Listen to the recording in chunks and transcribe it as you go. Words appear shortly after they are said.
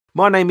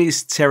My name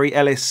is Terry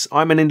Ellis.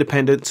 I'm an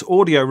independent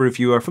audio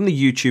reviewer from the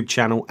YouTube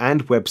channel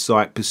and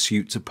website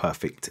Pursuit to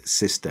Perfect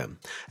System.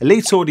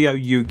 Elite Audio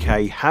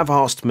UK have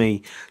asked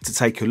me to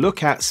take a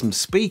look at some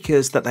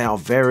speakers that they are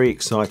very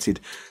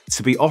excited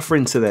to be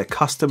offering to their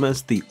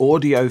customers, the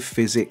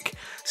AudioPhysic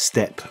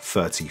STEP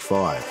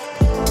 35.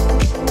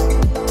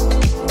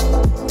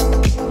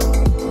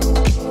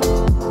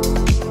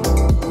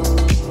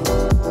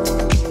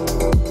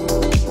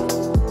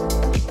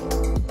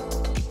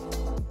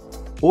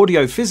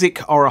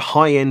 AudioPhysic are a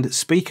high-end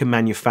speaker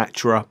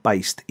manufacturer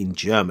based in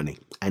Germany,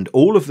 and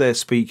all of their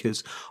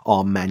speakers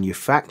are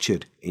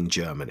manufactured in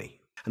Germany.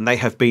 And they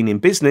have been in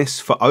business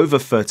for over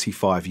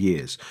 35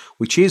 years,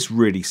 which is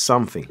really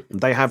something.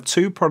 They have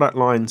two product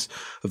lines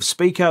of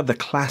speaker, the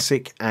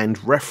classic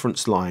and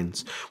reference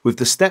lines, with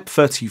the STEP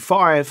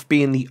 35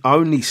 being the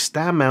only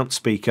stand mount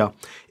speaker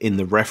in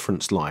the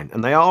reference line.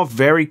 And they are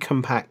very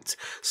compact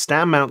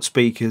stand mount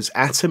speakers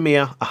at a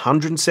mere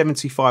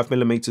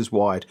 175mm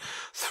wide,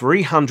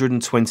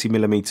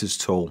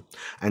 320mm tall,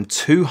 and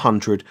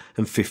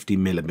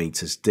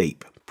 250mm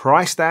deep.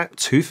 Priced at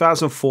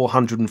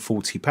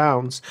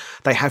 £2,440,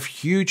 they have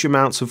huge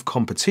amounts of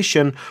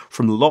competition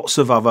from lots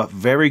of other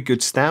very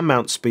good stand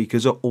mount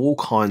speakers at all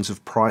kinds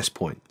of price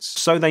points.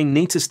 So they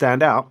need to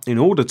stand out in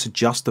order to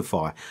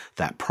justify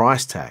that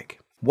price tag.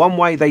 One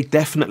way they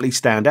definitely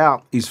stand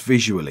out is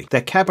visually.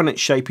 Their cabinet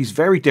shape is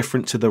very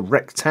different to the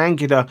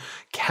rectangular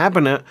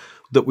cabinet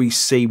that we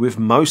see with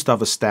most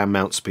other stand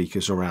mount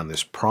speakers around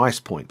this price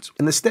point.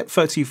 And the STEP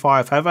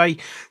 35 have a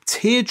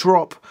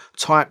teardrop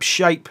type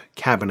shape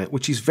cabinet,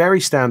 which is very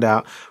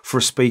standout for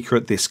a speaker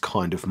at this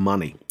kind of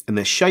money. And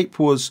their shape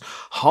was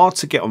hard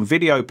to get on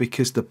video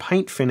because the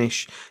paint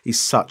finish is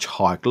such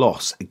high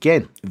gloss.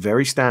 Again,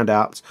 very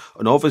standout,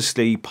 and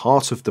obviously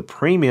part of the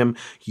premium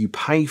you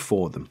pay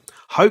for them.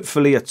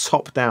 Hopefully a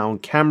top-down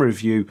camera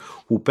view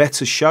will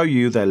better show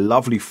you their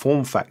lovely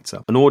form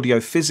factor. And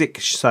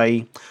AudioPhysic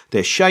say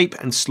their shape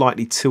and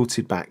slightly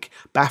tilted back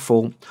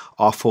baffle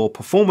are for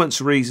performance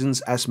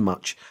reasons as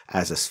much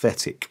as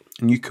aesthetic.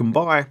 And you can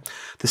buy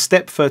the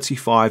STEP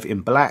 35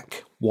 in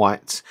black,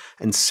 white,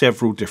 and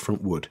several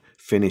different wood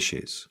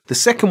finishes. The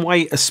second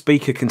way a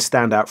speaker can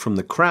stand out from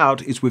the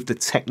crowd is with the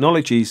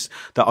technologies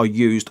that are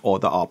used or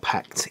that are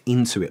packed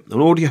into it. And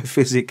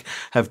AudioPhysic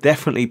have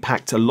definitely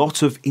packed a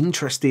lot of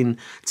interesting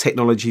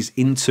technologies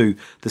into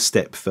the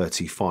STEP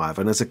 35.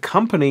 And as a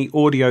company,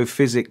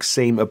 AudioPhysic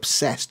seem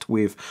obsessed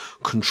with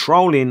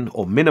controlling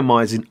or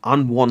minimizing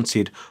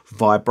unwanted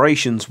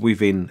vibrations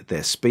within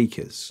their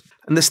speakers.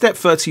 And the STEP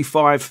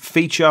 35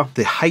 feature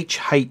the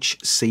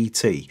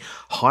HHCT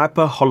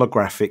Hyper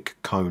Holographic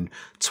Cone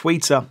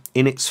tweeter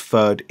in its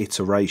third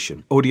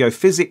iteration.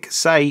 AudioPhysic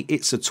say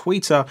it's a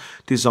tweeter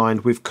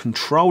designed with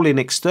controlling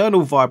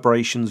external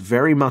vibrations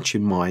very much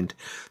in mind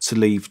to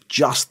leave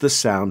just the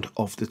sound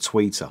of the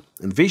tweeter.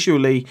 And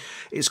visually,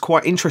 it's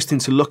quite interesting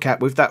to look at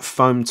with that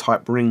foam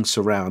type ring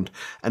surround,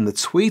 and the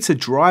tweeter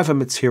driver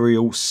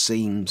material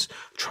seems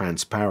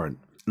transparent.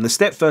 And the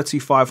STEP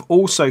 35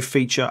 also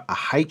feature a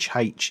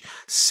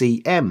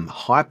HHCM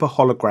Hyper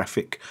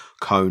Holographic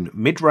Cone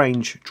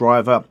mid-range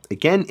driver,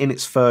 again in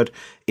its third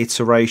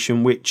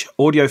iteration, which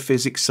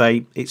AudioPhysic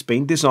say it's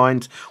been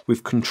designed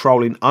with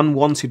controlling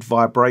unwanted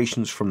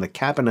vibrations from the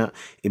cabinet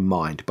in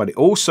mind. But it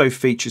also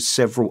features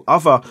several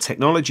other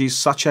technologies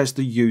such as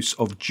the use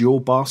of dual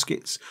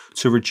baskets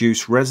to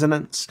reduce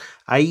resonance,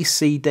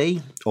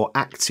 ACD or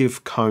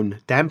active cone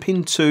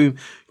damping to,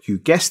 you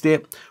guessed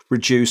it,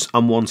 reduce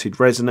unwanted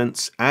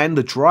resonance, and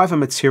the driver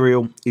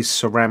material is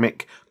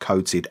ceramic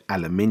coated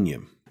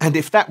aluminium. And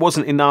if that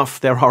wasn't enough,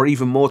 there are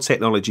even more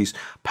technologies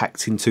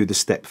packed into the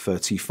STEP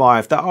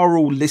 35 that are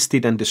all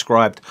listed and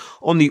described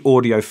on the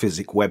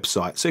AudioPhysic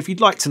website. So if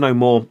you'd like to know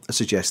more, I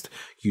suggest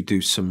you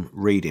do some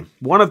reading.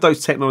 One of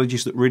those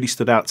technologies that really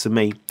stood out to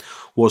me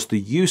was the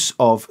use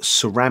of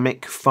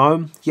ceramic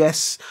foam.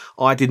 Yes,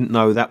 I didn't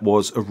know that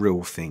was a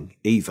real thing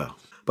either.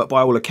 But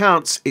by all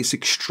accounts, it's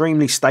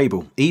extremely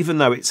stable, even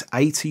though it's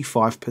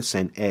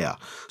 85% air.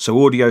 So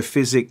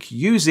AudioPhysic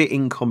use it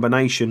in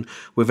combination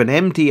with an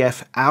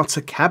MDF outer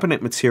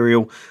cabinet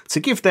material to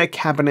give their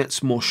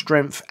cabinets more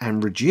strength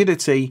and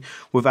rigidity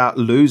without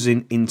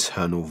losing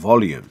internal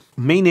volume,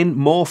 meaning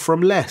more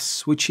from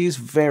less, which is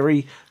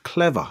very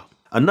clever.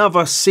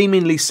 Another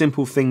seemingly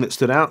simple thing that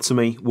stood out to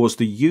me was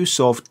the use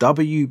of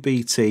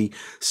WBT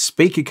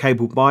speaker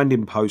cable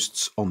binding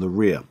posts on the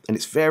rear. And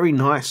it's very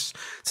nice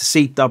to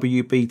see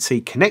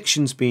WBT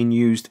connections being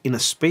used in a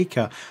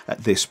speaker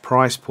at this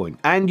price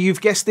point. And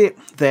you've guessed it,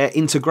 their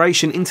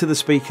integration into the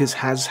speakers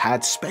has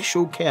had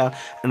special care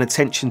and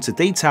attention to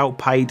detail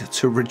paid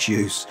to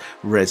reduce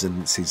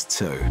resonances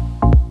too.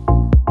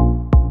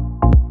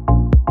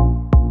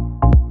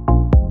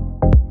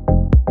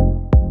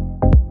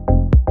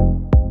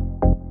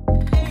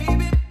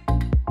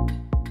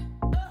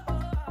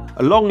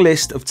 A long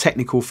list of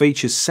technical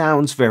features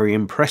sounds very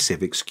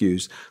impressive,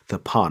 excuse the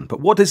pun, but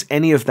what does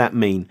any of that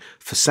mean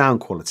for sound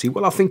quality?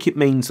 Well, I think it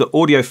means that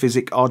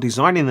Audiophysic are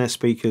designing their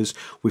speakers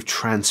with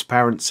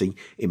transparency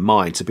in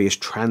mind, to be as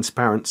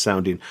transparent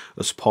sounding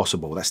as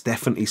possible. That's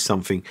definitely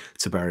something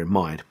to bear in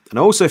mind. And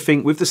I also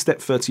think with the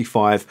STEP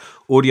 35,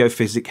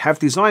 Audiophysic have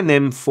designed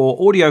them for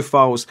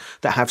audiophiles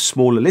that have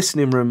smaller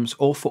listening rooms,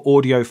 or for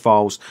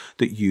audiophiles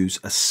that use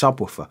a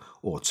subwoofer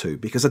or two,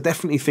 because I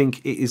definitely think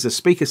it is a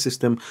speaker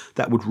system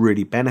that would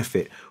really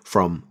benefit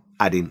from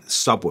adding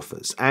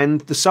subwoofers. And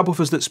the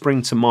subwoofers that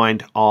spring to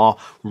mind are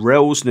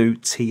Rel's new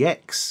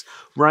TX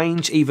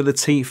range, either the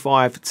T5,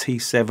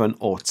 T7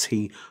 or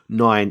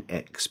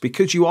T9X,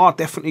 because you are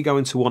definitely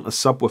going to want a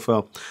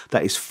subwoofer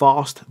that is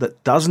fast,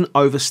 that doesn't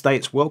overstay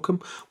its welcome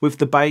with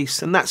the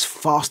bass, and that's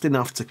fast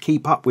enough to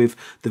keep up with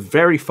the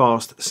very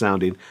fast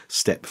sounding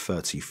STEP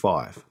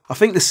 35. I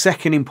think the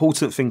second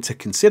important thing to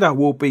consider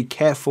will be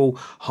careful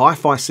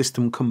hi-fi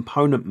system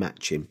component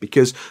matching,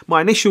 because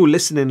my initial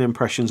listening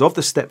impressions of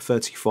the STEP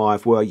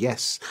 35 were,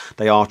 yes,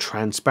 they are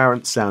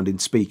transparent sounding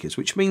speakers,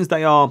 which means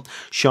they are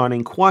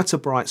shining quite a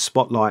bright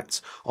spotlight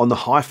on the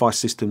hi-fi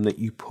system that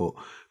you put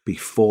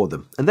before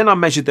them. And then I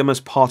measured them as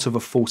part of a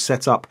full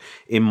setup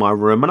in my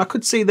room, and I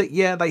could see that,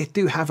 yeah, they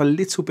do have a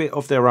little bit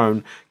of their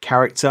own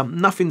character,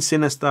 nothing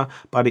sinister,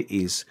 but it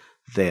is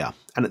there.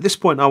 And at this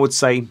point, I would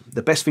say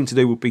the best thing to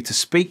do would be to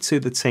speak to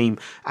the team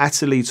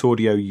at Elite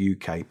Audio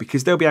UK,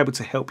 because they'll be able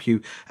to help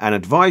you and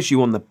advise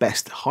you on the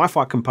best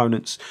hi-fi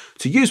components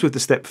to use with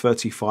the STEP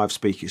 35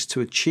 speakers to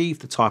achieve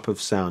the type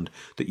of sound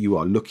that you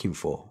are looking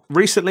for.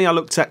 Recently, I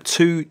looked at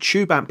two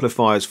tube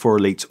amplifiers for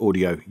Elite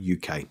Audio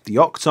UK, the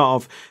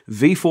Octave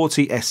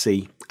V40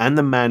 SE and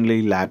the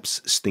Manley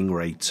Labs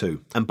Stingray 2.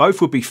 And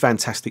both would be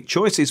fantastic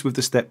choices with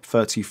the STEP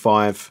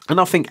 35. And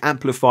I think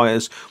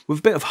amplifiers with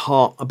a bit of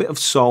heart, a bit of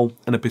soul,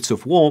 and a bit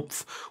of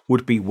warmth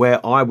would be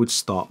where I would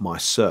start my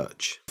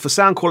search. For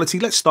sound quality,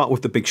 let's start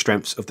with the big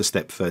strengths of the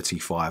STEP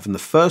 35. And the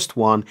first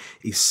one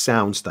is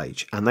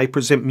soundstage. And they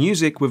present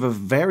music with a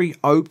very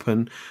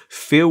open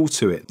feel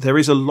to it. There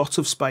is a lot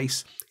of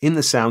space in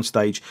the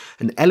soundstage,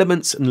 and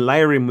elements and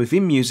layering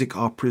within music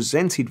are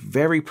presented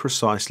very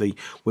precisely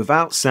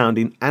without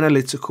sounding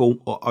analytical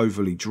or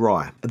overly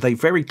dry. They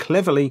very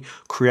cleverly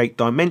create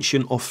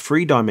dimension or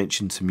 3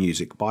 dimension to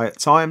music by at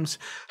times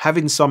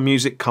having some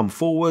music come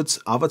forwards,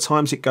 other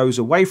times it goes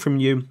away from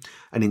you,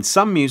 and in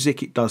some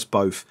music it does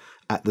both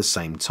at the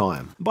same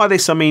time. By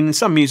this I mean in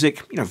some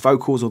music,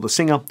 vocals or the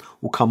singer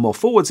will come more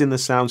forwards in the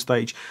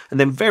soundstage,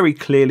 and then very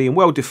clearly and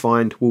well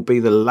defined will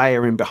be the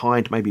layering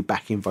behind, maybe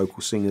backing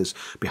vocal singers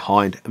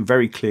behind, and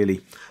very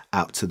clearly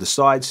out to the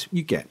sides.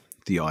 You get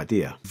the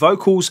idea.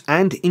 Vocals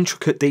and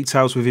intricate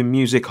details within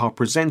music are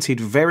presented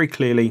very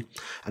clearly,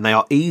 and they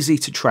are easy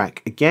to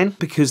track, again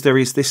because there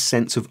is this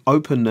sense of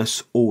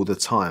openness all the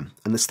time.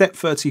 And the STEP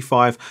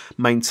 35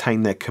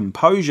 maintain their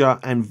composure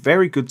and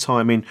very good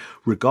timing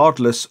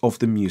regardless of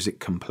the music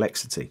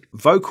complexity.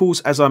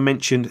 Vocals, as I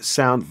mentioned,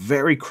 sound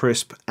very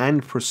crisp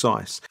and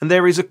precise, and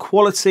there is a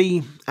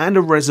quality and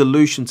a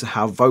resolution to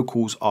how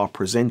vocals are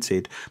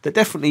presented that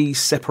definitely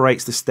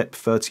separates the STEP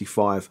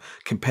 35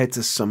 compared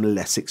to some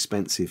less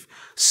expensive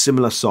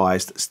similar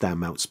sized stand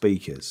mount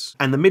speakers.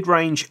 And the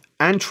mid-range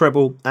and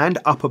treble and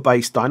upper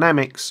bass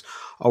dynamics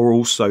are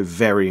also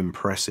very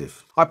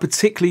impressive. I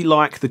particularly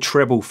like the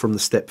treble from the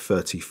STEP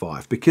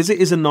 35 because it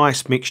is a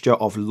nice mixture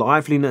of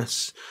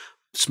liveliness,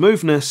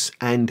 smoothness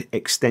and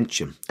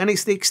extension. And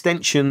it's the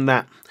extension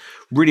that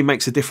really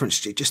makes a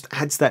difference. It just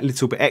adds that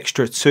little bit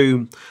extra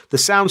to the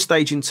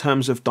soundstage in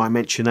terms of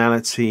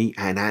dimensionality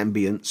and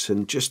ambience,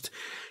 and just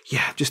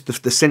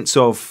the sense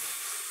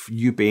of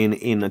you being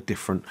in a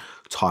different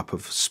type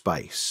of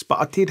space. But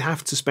I did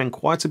have to spend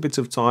quite a bit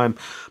of time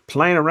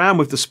playing around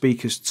with the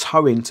speaker's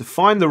towing to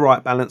find the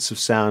right balance of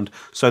sound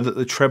so that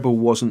the treble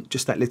wasn't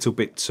just that little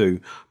bit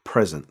too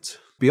present.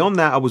 Beyond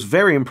that, I was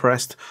very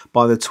impressed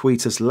by the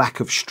tweeter's lack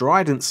of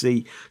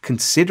stridency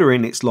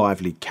considering its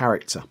lively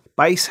character.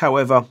 Bass,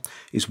 however,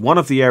 is one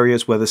of the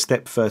areas where the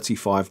STEP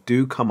 35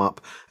 do come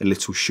up a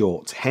little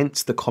short,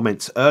 hence the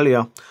comments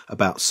earlier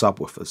about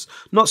subwoofers.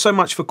 Not so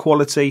much for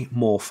quality,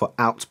 more for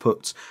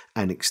output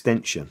and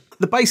extension.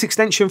 The bass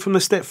extension from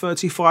the STEP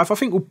 35 I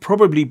think will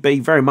probably be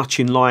very much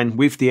in line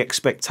with the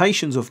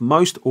expectations of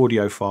most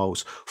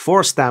audiophiles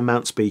for a stand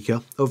mount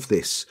speaker of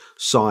this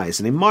size.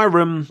 And in my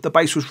room, the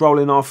bass was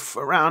rolling off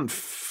around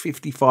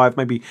 55,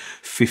 maybe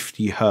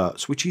 50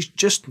 hertz, which is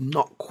just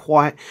not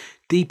quite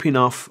deep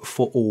enough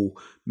for all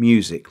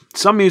music.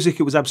 Some music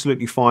it was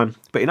absolutely fine,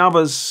 but in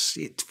others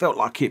it felt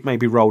like it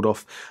maybe rolled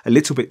off a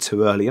little bit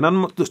too early. And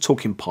I'm not just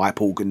talking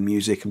pipe organ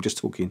music, I'm just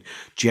talking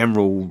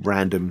general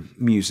random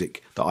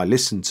music that I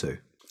listen to.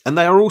 And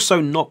they are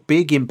also not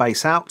big in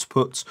bass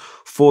outputs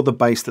for the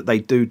bass that they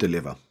do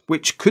deliver,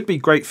 which could be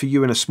great for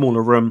you in a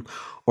smaller room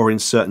or in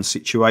certain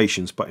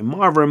situations. But in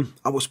my room,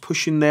 I was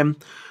pushing them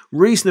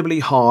reasonably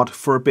hard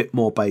for a bit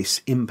more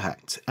bass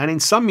impact. And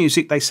in some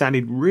music, they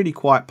sounded really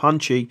quite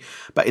punchy,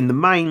 but in the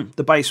main,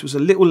 the bass was a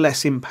little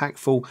less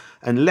impactful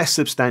and less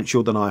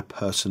substantial than I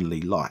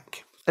personally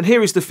like. And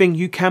here is the thing,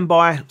 you can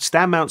buy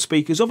stand mount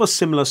speakers of a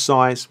similar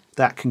size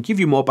that can give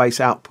you more bass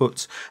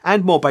outputs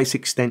and more bass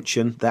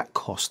extension that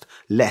cost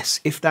less,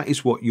 if that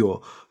is what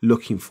you're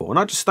looking for. And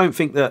I just don't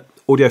think that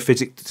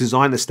AudioPhysic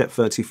designed the Step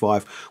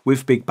 35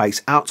 with big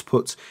bass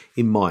outputs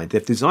in mind.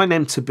 They've designed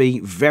them to be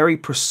very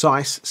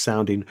precise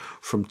sounding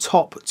from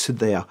top to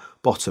their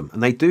bottom,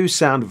 and they do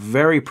sound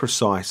very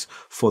precise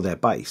for their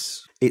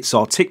bass. It's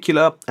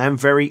articulate and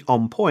very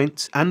on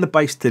point, and the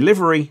bass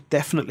delivery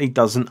definitely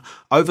doesn't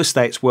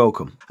overstay its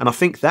welcome. And I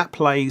think that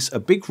plays a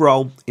big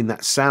role in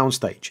that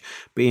soundstage,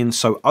 being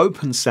so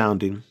open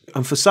sounding.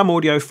 And for some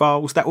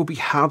audiophiles, that will be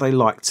how they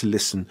like to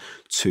listen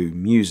to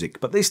music.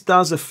 But this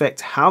does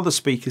affect how the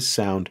speakers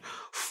sound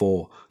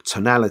for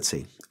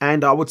tonality.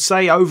 And I would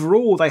say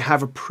overall they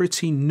have a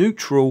pretty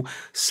neutral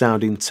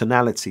sounding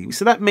tonality.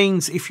 So that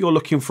means if you're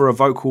looking for a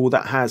vocal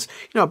that has,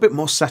 a bit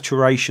more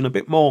saturation, a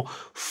bit more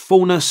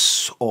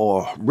fullness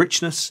or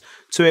richness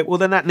to it, well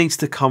then that needs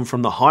to come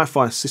from the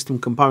hi-fi system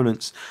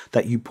components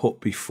that you put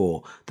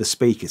before the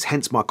speakers.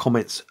 Hence my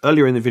comments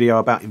earlier in the video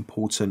about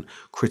important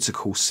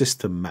critical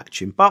system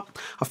matching. But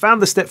I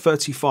found the Step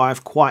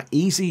 35 quite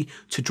easy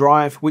to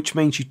drive, which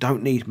means you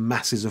don't need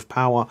masses of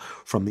power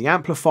from the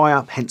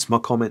amplifier. Hence my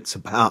comments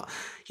about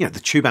the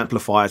tube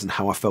amplifiers and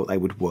how I felt they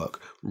would work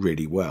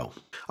really well.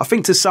 I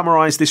think to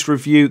summarize this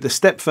review, the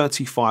Step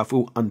 35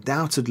 will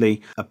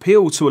undoubtedly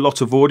appeal to a lot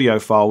of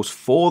audiophiles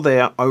for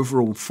their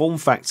overall form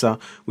factor,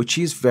 which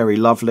is very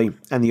lovely,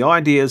 and the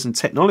ideas and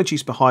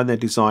technologies behind their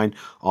design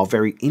are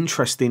very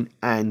interesting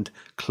and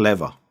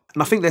clever.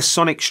 And I think their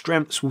sonic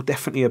strengths will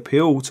definitely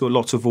appeal to a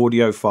lot of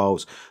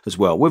audiophiles as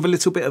well, with a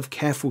little bit of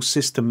careful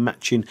system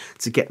matching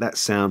to get that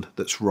sound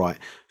that's right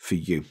for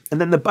you.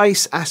 And then the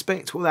bass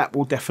aspect, well, that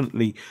will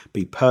definitely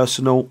be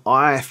personal.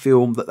 I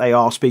feel that they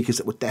are speakers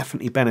that would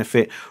definitely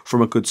benefit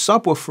from a good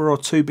subwoofer or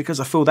two,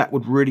 because I feel that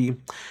would really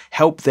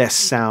help their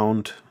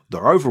sound,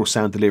 their overall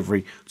sound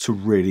delivery, to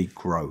really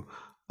grow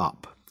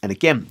up. And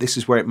again, this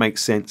is where it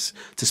makes sense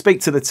to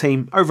speak to the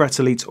team over at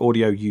Elite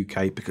Audio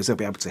UK, because they'll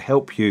be able to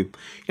help you,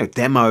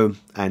 demo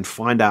and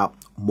find out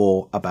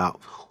more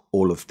about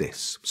all of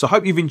this. So I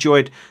hope you've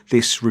enjoyed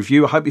this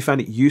review. I hope you found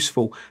it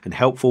useful and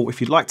helpful. If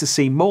you'd like to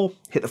see more,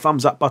 hit the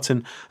thumbs up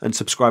button and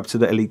subscribe to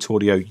the Elite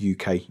Audio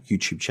UK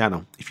YouTube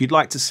channel. If you'd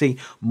like to see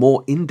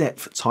more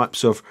in-depth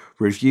types of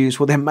reviews,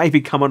 well then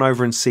maybe come on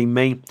over and see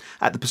me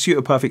at the Pursuit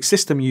of Perfect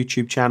System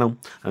YouTube channel,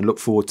 and look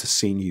forward to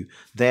seeing you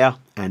there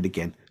and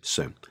again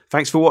soon.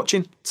 Thanks for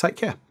watching. Take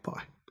care.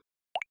 Bye.